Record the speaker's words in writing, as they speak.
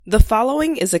The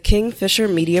following is a Kingfisher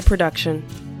Media production.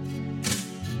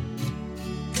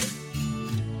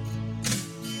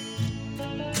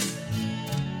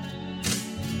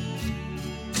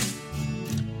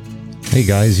 Hey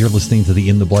guys, you're listening to the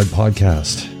In the Blood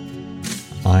podcast.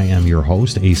 I am your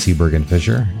host, AC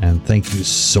Bergen-Fisher, and thank you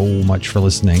so much for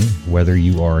listening, whether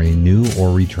you are a new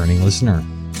or returning listener.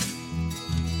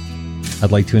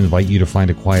 I'd like to invite you to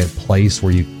find a quiet place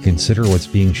where you can consider what's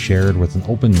being shared with an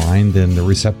open mind and a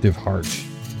receptive heart.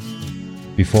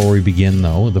 Before we begin,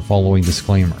 though, the following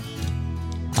disclaimer.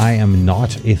 I am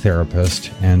not a therapist,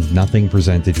 and nothing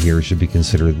presented here should be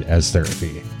considered as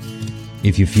therapy.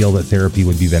 If you feel that therapy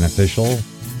would be beneficial,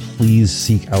 please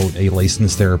seek out a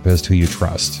licensed therapist who you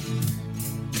trust.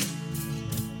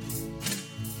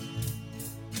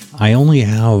 I only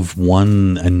have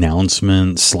one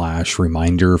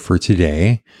announcement/reminder for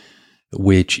today,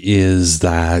 which is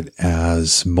that,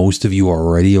 as most of you are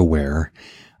already aware,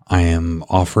 I am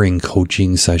offering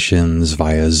coaching sessions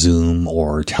via Zoom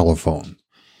or telephone.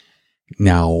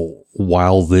 Now,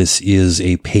 while this is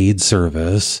a paid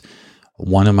service,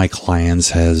 one of my clients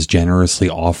has generously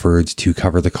offered to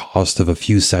cover the cost of a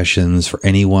few sessions for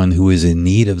anyone who is in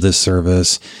need of this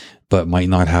service but might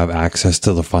not have access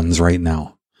to the funds right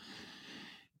now.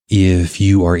 If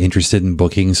you are interested in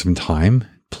booking some time,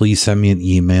 please send me an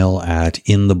email at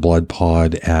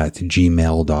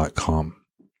inthebloodpod@gmail.com.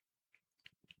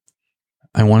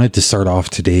 I wanted to start off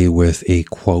today with a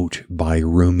quote by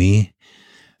Rumi,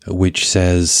 which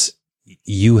says,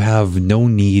 "You have no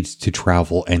need to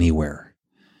travel anywhere.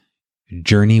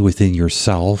 Journey within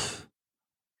yourself,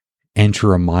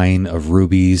 enter a mine of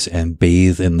rubies, and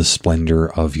bathe in the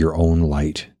splendor of your own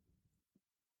light."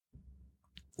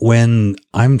 When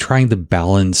I'm trying to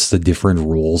balance the different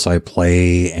roles I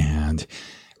play and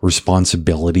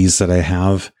responsibilities that I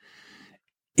have,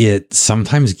 it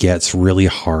sometimes gets really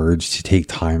hard to take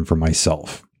time for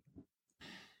myself.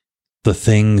 The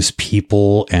things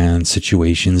people and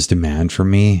situations demand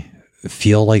from me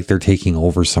feel like they're taking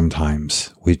over sometimes,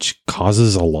 which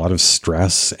causes a lot of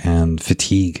stress and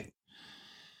fatigue.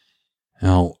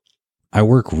 Now, I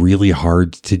work really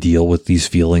hard to deal with these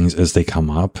feelings as they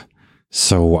come up,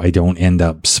 so I don't end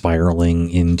up spiraling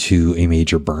into a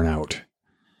major burnout.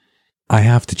 I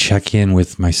have to check in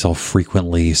with myself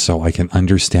frequently so I can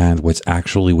understand what's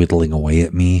actually whittling away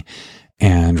at me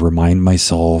and remind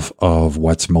myself of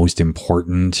what's most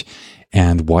important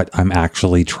and what I'm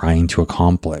actually trying to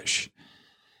accomplish.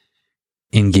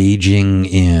 Engaging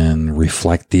in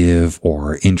reflective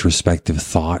or introspective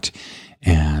thought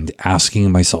and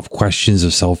asking myself questions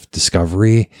of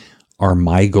self-discovery are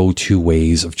my go-to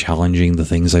ways of challenging the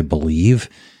things I believe,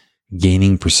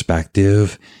 gaining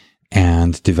perspective,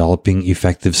 and developing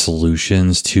effective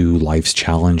solutions to life's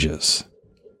challenges.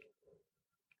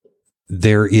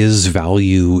 There is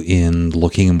value in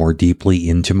looking more deeply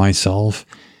into myself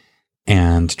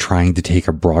and trying to take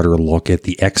a broader look at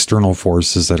the external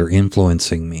forces that are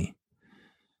influencing me.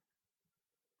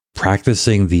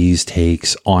 Practicing these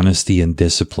takes honesty and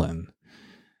discipline.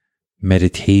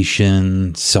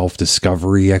 Meditation,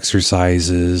 self-discovery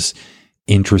exercises,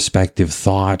 introspective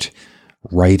thought,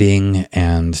 writing,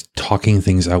 and talking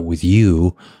things out with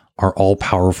you are all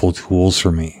powerful tools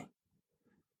for me.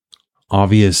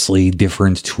 Obviously,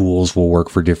 different tools will work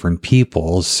for different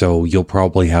people, so you'll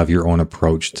probably have your own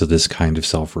approach to this kind of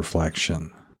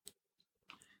self-reflection.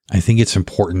 I think it's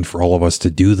important for all of us to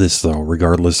do this, though,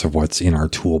 regardless of what's in our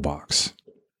toolbox.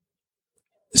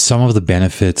 Some of the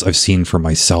benefits I've seen for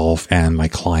myself and my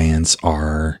clients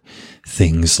are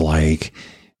things like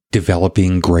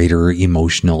developing greater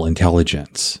emotional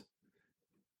intelligence.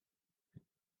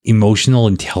 Emotional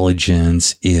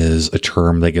intelligence is a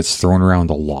term that gets thrown around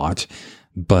a lot,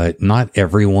 but not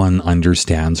everyone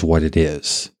understands what it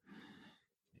is.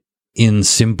 In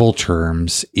simple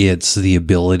terms, it's the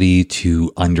ability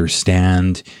to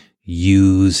understand,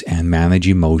 use, and manage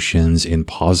emotions in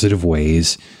positive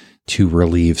ways to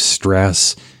relieve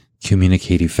stress,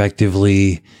 communicate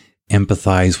effectively,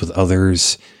 empathize with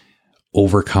others,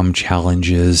 overcome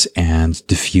challenges, and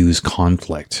diffuse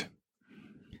conflict.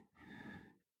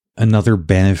 Another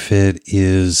benefit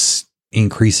is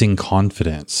increasing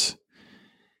confidence.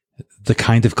 The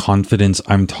kind of confidence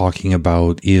I'm talking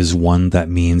about is one that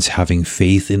means having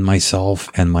faith in myself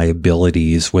and my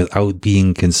abilities without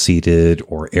being conceited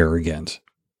or arrogant.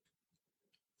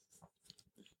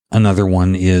 Another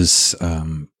one is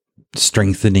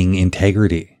strengthening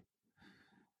integrity.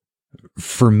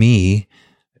 For me,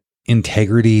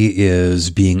 integrity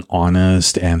is being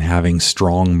honest and having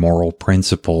strong moral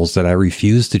principles that I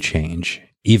refuse to change,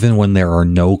 even when there are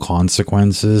no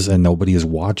consequences and nobody is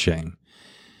watching.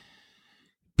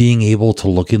 being able to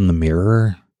look in the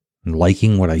mirror and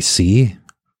liking what I see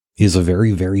is a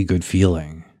very, very good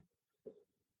feeling.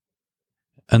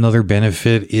 Another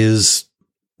benefit is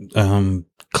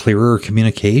clearer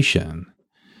communication.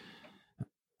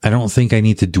 I don't think I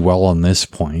need to dwell on this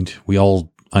point. We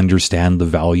all understand the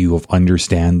value of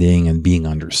understanding and being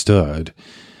understood.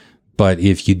 But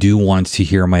if you do want to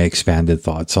hear my expanded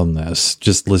thoughts on this,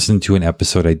 just listen to an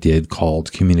episode I did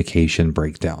called Communication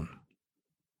Breakdown.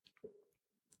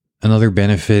 Another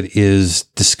benefit is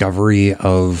discovery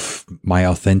of my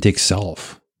authentic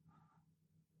self.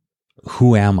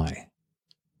 Who am I?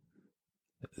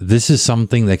 This is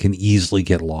something that can easily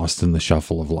get lost in the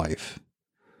shuffle of life.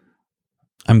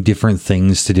 I'm different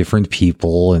things to different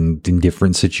people and in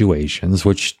different situations,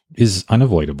 which is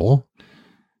unavoidable.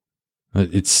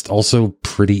 It's also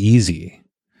pretty easy.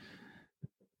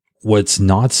 What's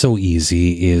not so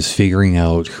easy is figuring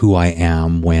out who I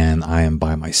am when I am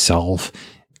by myself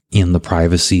in the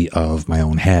privacy of my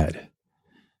own head.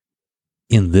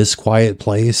 In this quiet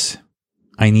place,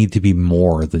 I need to be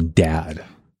more than dad,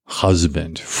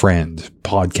 husband, friend,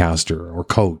 podcaster, or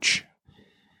coach.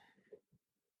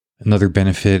 Another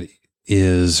benefit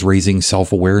is raising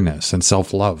self-awareness and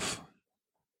self-love.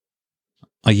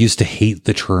 I used to hate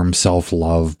the term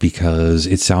self-love because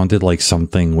it sounded like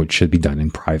something which should be done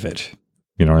in private.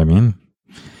 You know what I mean?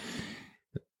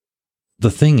 The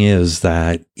thing is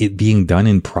that it being done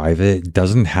in private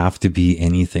doesn't have to be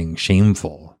anything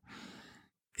shameful.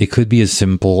 It could be as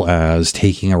simple as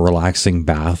taking a relaxing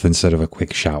bath instead of a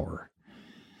quick shower.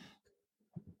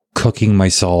 Cooking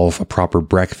myself a proper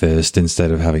breakfast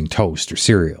instead of having toast or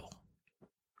cereal.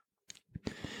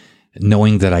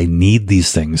 Knowing that I need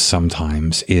these things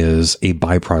sometimes is a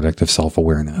byproduct of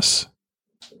self-awareness.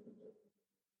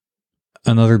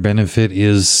 Another benefit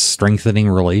is strengthening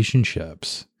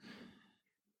relationships.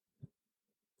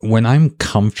 When I'm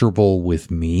comfortable with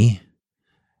me,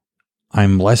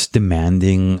 I'm less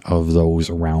demanding of those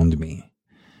around me.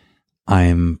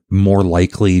 I'm more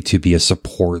likely to be a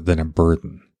support than a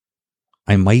burden.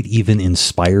 I might even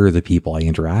inspire the people I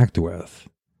interact with.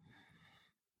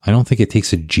 I don't think it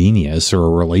takes a genius or a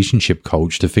relationship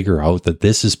coach to figure out that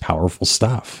this is powerful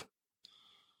stuff.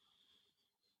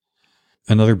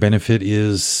 Another benefit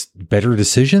is better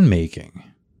decision making.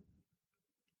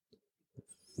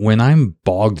 When I'm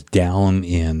bogged down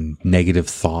in negative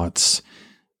thoughts,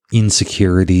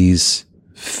 insecurities,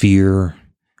 fear,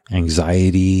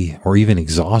 anxiety, or even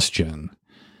exhaustion,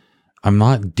 I'm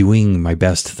not doing my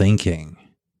best thinking.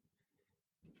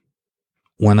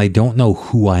 When I don't know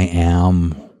who I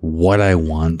am, what I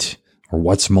want, or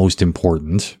what's most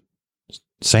important,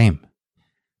 same.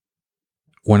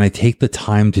 When I take the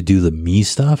time to do the me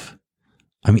stuff,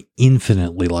 I'm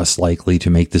infinitely less likely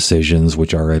to make decisions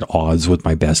which are at odds with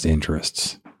my best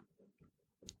interests.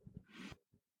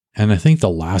 And I think the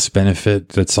last benefit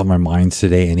that's on my mind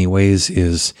today anyways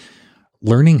is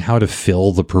learning how to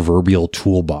fill the proverbial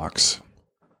toolbox.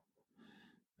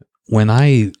 When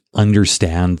I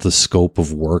understand the scope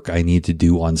of work I need to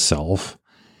do on self,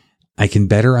 I can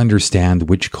better understand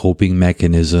which coping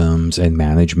mechanisms and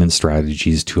management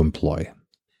strategies to employ.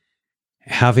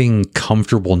 Having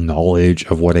comfortable knowledge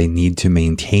of what I need to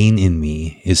maintain in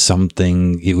me is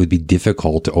something it would be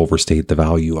difficult to overstate the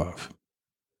value of.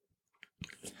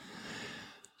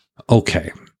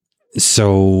 Okay,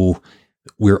 so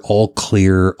we're all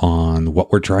clear on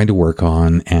what we're trying to work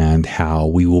on and how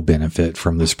we will benefit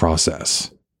from this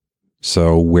process.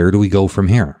 So where do we go from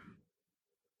here?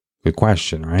 Good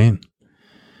question, right?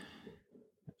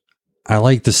 I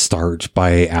like to start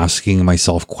by asking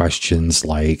myself questions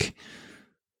like,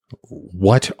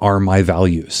 what are my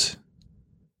values?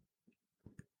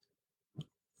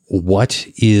 What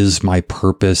is my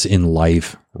purpose in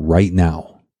life right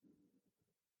now?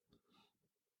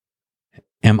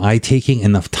 Am I taking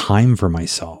enough time for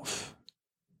myself?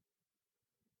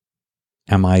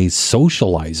 Am I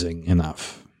socializing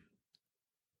enough?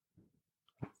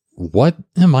 What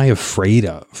am I afraid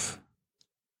of?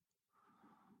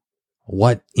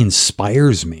 What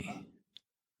inspires me?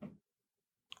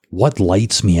 What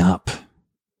lights me up?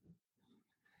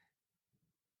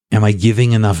 Am I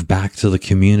giving enough back to the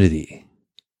community?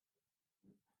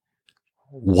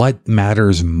 What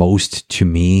matters most to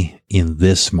me in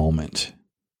this moment?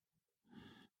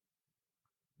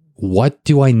 What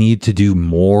do I need to do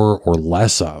more or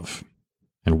less of,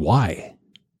 and why?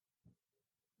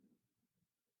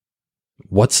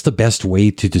 What's the best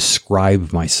way to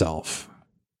describe myself?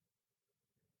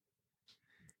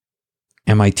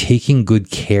 Am I taking good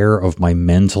care of my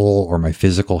mental or my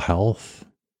physical health?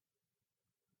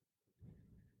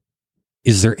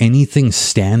 Is there anything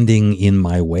standing in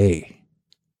my way?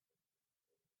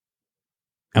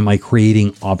 Am I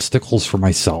creating obstacles for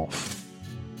myself?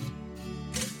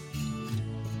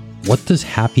 What does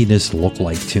happiness look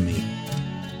like to me?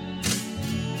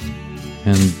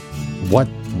 And what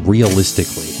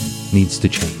realistically needs to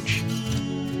change?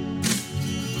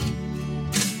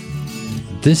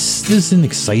 This is an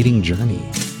exciting journey.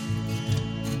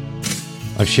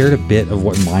 I've shared a bit of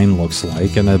what mine looks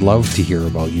like, and I'd love to hear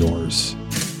about yours.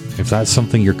 If that's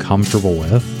something you're comfortable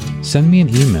with, send me an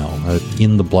email at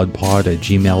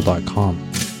inthebloodpod@gmail.com.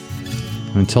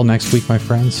 Until next week, my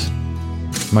friends,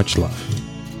 much love.